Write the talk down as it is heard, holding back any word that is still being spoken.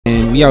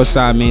we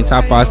outside, man.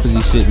 Top 5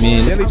 Stizzy shit,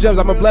 man. Daily Gems,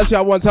 I'm gonna bless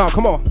y'all one time.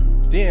 Come on.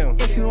 Damn.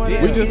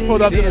 We just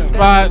pulled up to the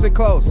spot. Sit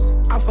close.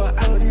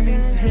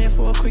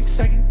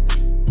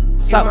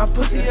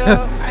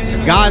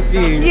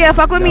 GODSPEED. Yeah,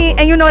 fuck with me,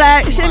 and you know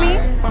that. Shimmy.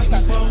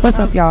 What's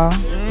up, y'all?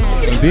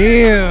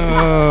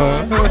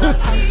 Damn.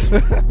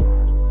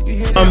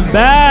 I'm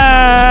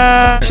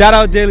back. Shout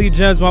out Daily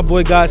Gems, my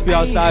boy GODSPEED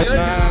outside.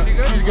 Nah,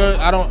 she's good.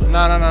 I don't.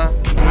 Nah.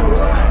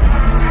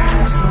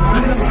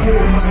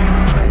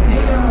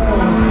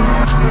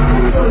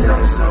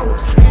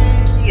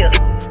 Yeah,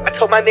 I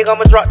told my nigga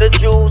I'ma drop the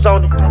jewels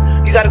on it.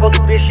 You gotta go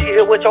through this shit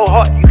here with your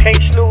heart. You can't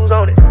snooze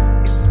on it.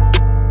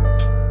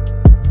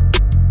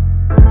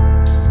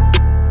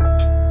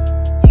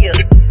 Yeah,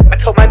 I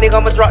told my nigga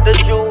I'ma drop the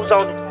jewels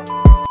on it.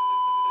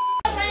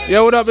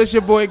 Yo, what up? It's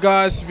your boy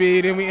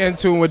GODSPEED, and we in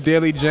tune with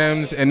Daily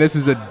Gems, and this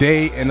is a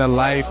day in the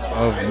life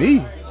of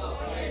me.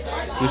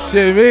 This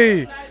shit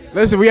me.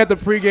 Listen, we at the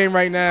pregame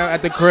right now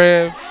at the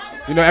crib.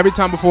 You know, every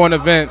time before an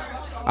event,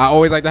 I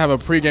always like to have a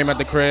pregame at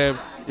the crib.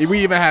 We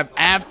even have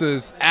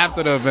afters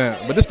after the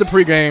event, but this is the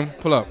pregame.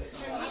 Pull up.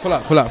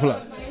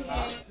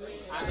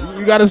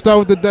 You gotta start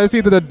with it's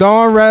either the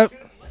Dawn rep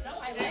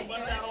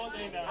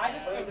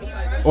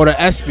or the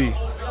SB.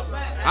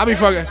 I be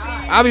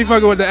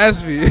fucking with the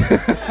SB.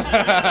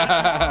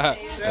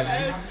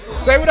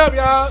 Say what up,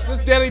 y'all. This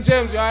is Daily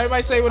Gems, y'all.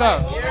 Everybody say what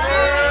up.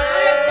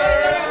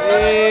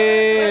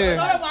 Yeah.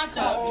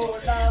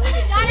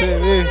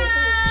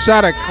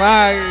 Shot a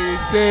clock.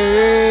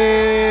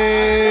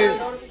 Shit.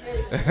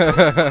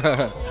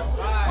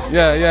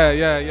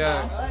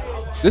 Yeah.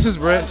 This is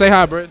Britt. Say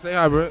hi, Britt.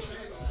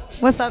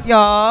 What's up,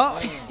 y'all?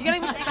 You gotta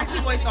put your sexy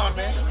voice on,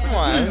 man. Come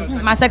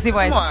on. My sexy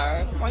voice. Come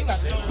on.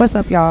 What's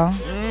up, y'all?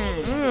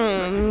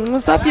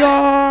 What's up,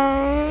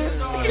 y'all?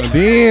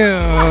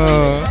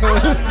 Damn.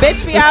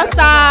 Bitch, we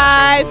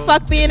outside.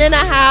 Fuck being in the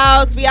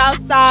house. We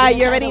outside.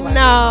 You already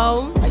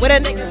know. With a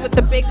nigga with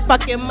the big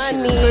fucking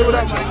money. Say what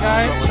up, my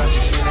guy.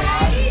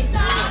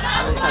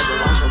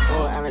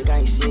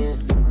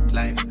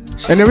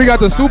 And then we got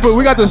the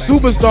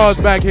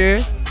superstars back here.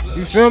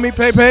 You feel me?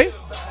 Pay.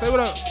 Say what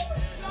up.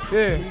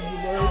 Yeah.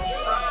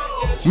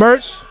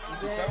 Merch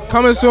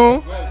coming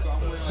soon.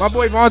 My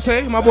boy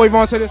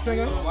Vontae the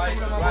singer.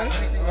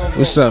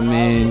 What's up,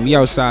 man? We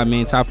outside,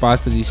 man. Top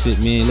 5 Stizzy shit,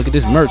 man. Look at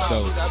this merch,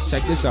 though.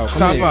 Check this out.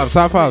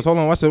 Top fives. Hold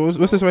on. What's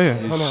this right here?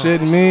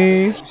 Shit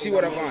me. See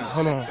what I want.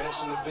 Hold on.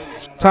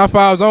 Top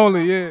 5s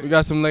only, yeah. We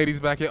got some ladies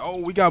back here.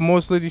 Oh, we got more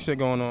Slizzy shit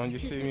going on. You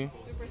see me?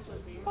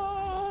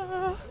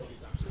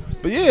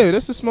 But yeah,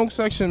 this is smoke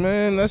section,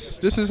 man.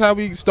 This is how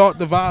we start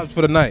the vibes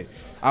for the night.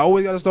 I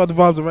always gotta start the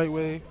vibes the right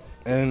way,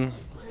 and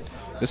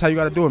that's how you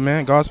gotta do it,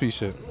 man. GODSPEED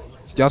shit.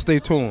 Y'all stay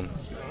tuned.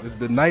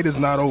 The night is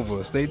not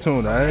over. Stay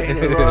tuned, all right?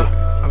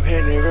 I'm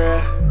hitting it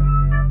real.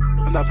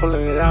 I'm not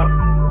pulling it out.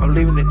 I'm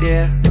leaving it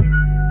there.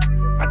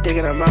 I dig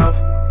in her mouth.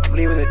 I'm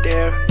leaving it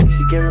there.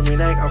 She giving me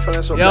neck. I'm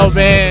feeling so. Yo,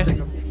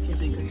 man.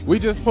 We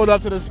just pulled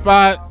up to the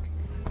spot.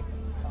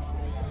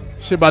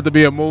 Shit about to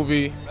be a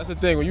movie. That's the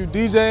thing. When you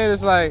DJing,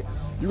 it's like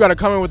you gotta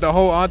come in with the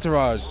whole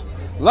entourage.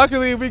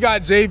 Luckily, we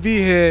got JB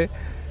here.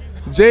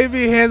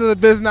 JB handled the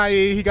business.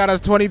 He got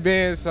us 20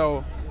 bands,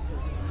 so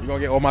we're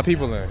gonna get all my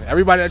people in.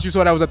 Everybody that you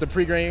saw that was at the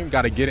pregame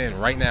gotta get in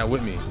right now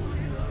with me.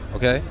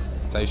 Okay?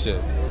 Type shit.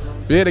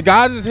 But yeah, the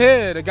guys is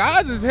here. The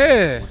guys is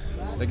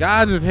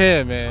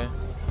here, man.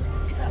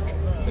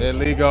 There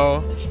we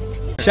go.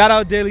 Shout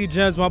out Daily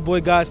Gems, my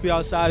boy GODSPEED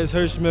outside. It's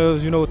Hirsch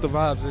Mills. You know what the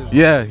vibes is.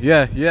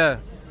 Yeah.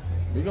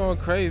 We going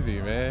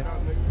crazy, man.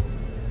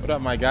 What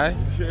up, my guy?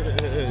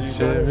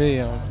 Shit, me.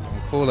 I'm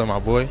cooling, my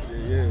boy.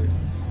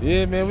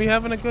 Yeah, man. We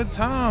having a good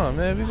time,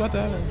 man.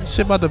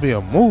 Shit about to be a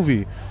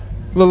movie.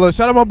 Look,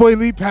 shout out my boy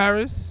Lee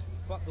Paris.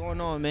 What's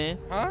going on, man?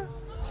 Huh?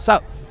 What's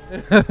up?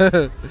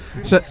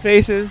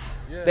 Faces,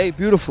 they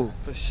beautiful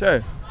for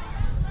sure.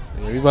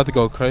 Yeah, we about to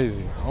go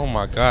crazy. Oh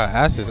my God,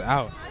 ass is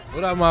out.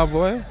 What up, my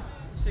boy?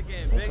 Shit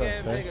getting bigger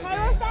and bigger.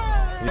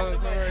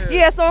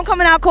 Yeah, so I'm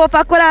coming out cold.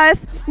 Fuck with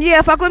us.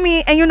 Yeah, fuck with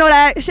me, and you know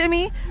that.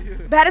 Shimmy.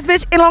 Baddest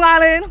bitch in Long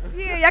Island.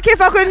 Yeah, y'all can't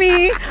fuck with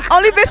me.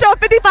 Only bitch on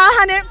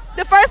 5500.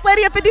 The first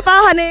lady at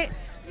 5500.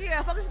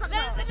 Yeah, fuck with you.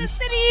 Listen to the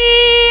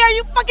city. Are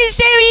you fucking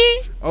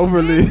sherry?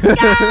 Overly.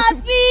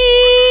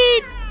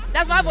 GODSPEED.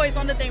 That's my voice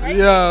on the thing, right?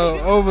 Yo,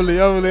 overly. We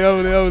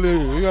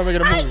gonna make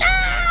it a movie.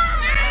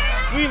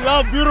 We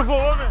love beautiful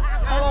women.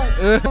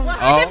 If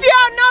you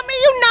don't know me,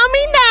 you know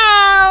me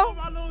now.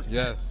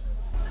 Yes.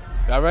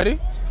 Y'all ready?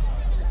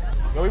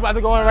 Yo, we about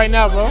to go in right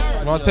now, bro.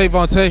 Vontae.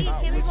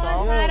 Can we go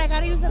inside? I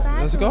gotta use the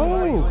bathroom. Let's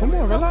go. Come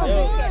on,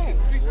 relax.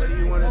 What do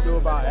you want to do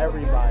about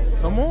everybody?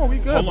 Come on, we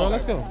good, bro.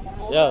 Let's go.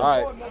 Yeah. All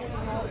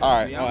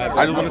right.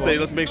 I just want to say,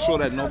 let's make sure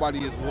that nobody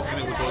is walking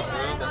in with those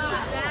girls.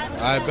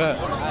 I bet.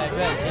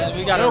 Yeah,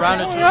 we got to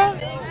round the trip.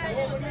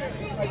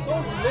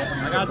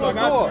 I got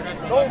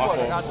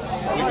you.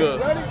 We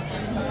good.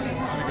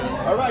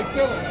 All right,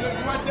 kill him.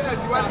 You right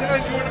there.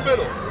 You in the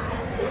middle.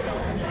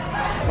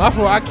 My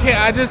fault.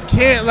 I just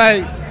can't,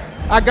 like,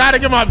 I gotta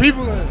get my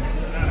people in.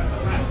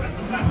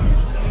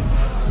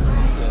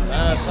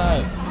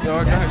 Yo,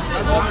 I got you,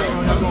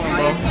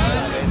 bro.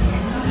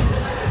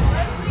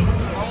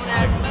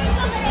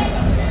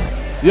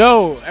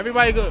 Yo,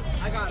 everybody good?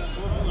 I got it.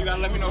 You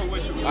gotta let me know who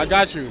with you. I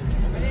got you.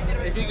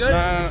 Is he good?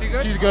 Nah, Is he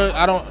good? she's good.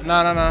 I don't.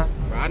 Nah.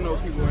 Bro, I know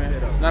people in here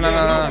though.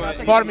 Nah.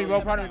 Pardon me, bro.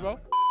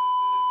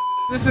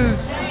 This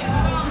is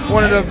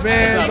one of the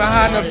men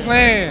behind the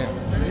plan.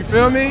 You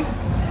feel me?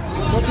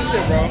 Talk your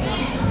shit, bro.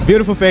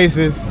 Beautiful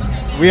faces.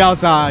 We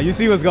outside. You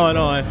see what's going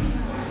on.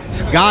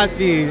 It's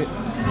Godspeed.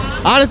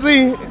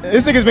 Honestly,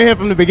 this nigga's been here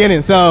from the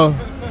beginning, so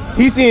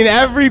he's seen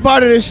every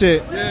part of this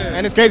shit. Yeah.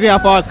 And it's crazy how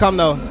far it's come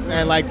though.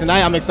 And like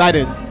tonight, I'm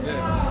excited.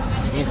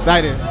 Yeah. I'm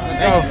excited. Let's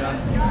go.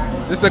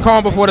 This the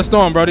calm before the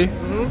storm, brody.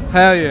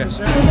 Hell yeah.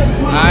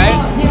 Alright.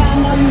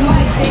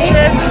 We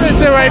can't do this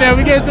shit right now.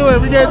 We can't do it.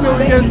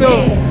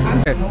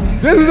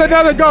 This is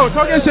another go.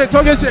 Talk your shit.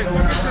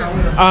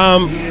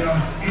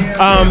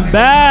 I'm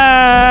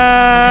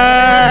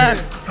back.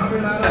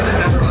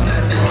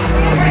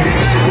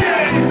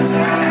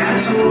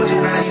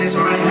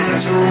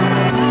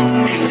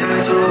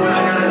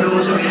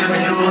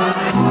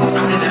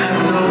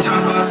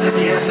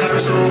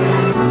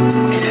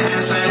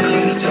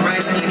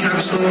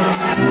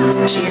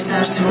 She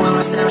established 2, I'm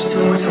established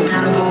 2, it's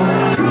compatible.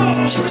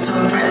 She was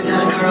told practice how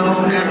to cut her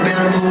home, got a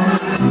better boo.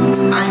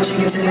 I ain't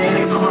chicken to the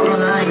Navy for my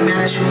brother, I ain't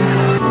mad at you.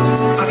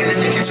 Fucking in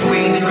the kitchen, we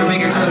ain't even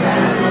making cut of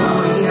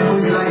I'ma eat that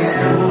booty like an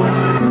edible.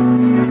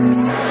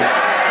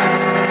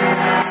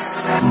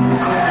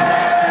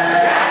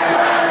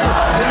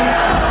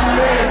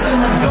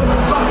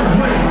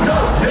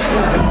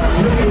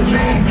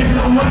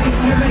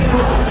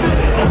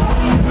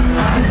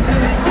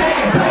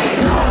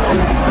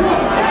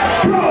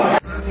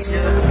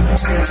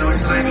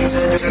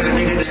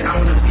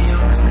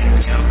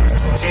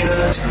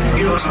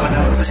 You know how I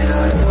never play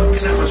up.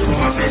 Cause I was with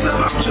my face up,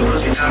 I'm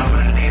supposed to be down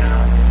with a Nina.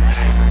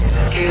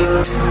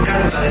 Kayla,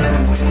 got a belly like a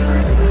winner.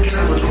 Cause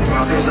I was with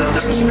my face up, that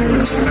was some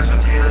criminal, got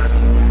some Taylor.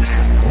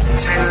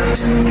 Taylor,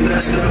 you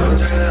gotta still up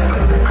with Taylor.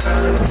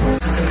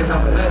 Cause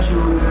I'm let you.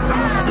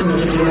 You know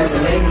treat you like a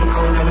lady, I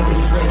will never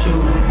disrespect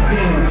you.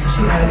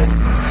 She had it.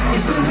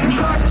 It's good to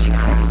trust. She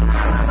got it.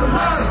 That's a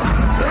lot.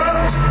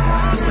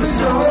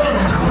 It's your own.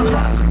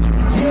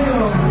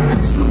 Yeah.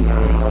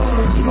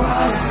 For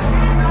us.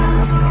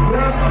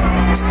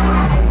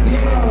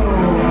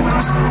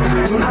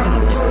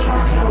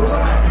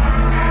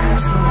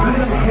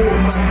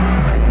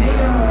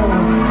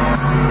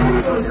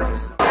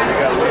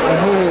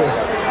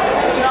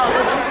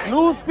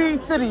 New Speed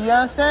City, you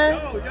understand?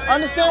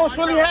 Understand what's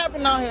really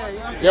happening out here. You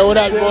know? Yo, what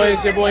up, boys?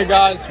 It's your boy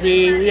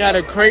Godspeed. We had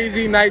a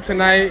crazy night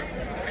tonight.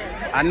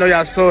 I know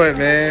y'all saw it,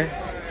 man.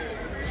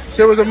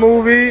 Shit was a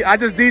movie. I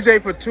just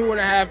DJ'd for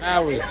 2.5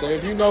 hours. So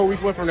if you know, we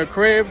went from the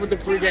crib with the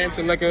pregame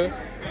to liquor.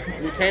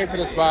 We came to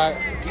the spot.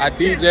 I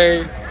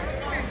DJ'd.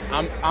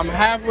 I'm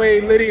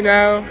halfway litty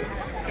now.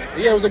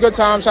 Yeah, it was a good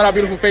time. Shout out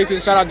Beautiful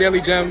Faces. Shout out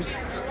Daily Gems.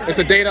 It's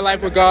a day in the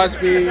life with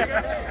Godspeed.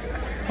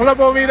 Pull up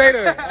on me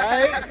later,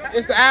 alright?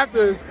 It's the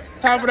afters.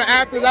 Time for the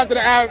afters, after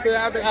the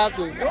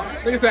afters.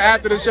 Niggas said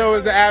after the show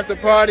is the after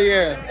party,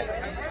 yeah.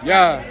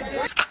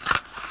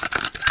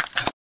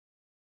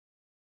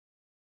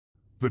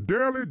 The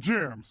Daily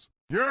Gems,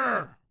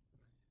 yeah.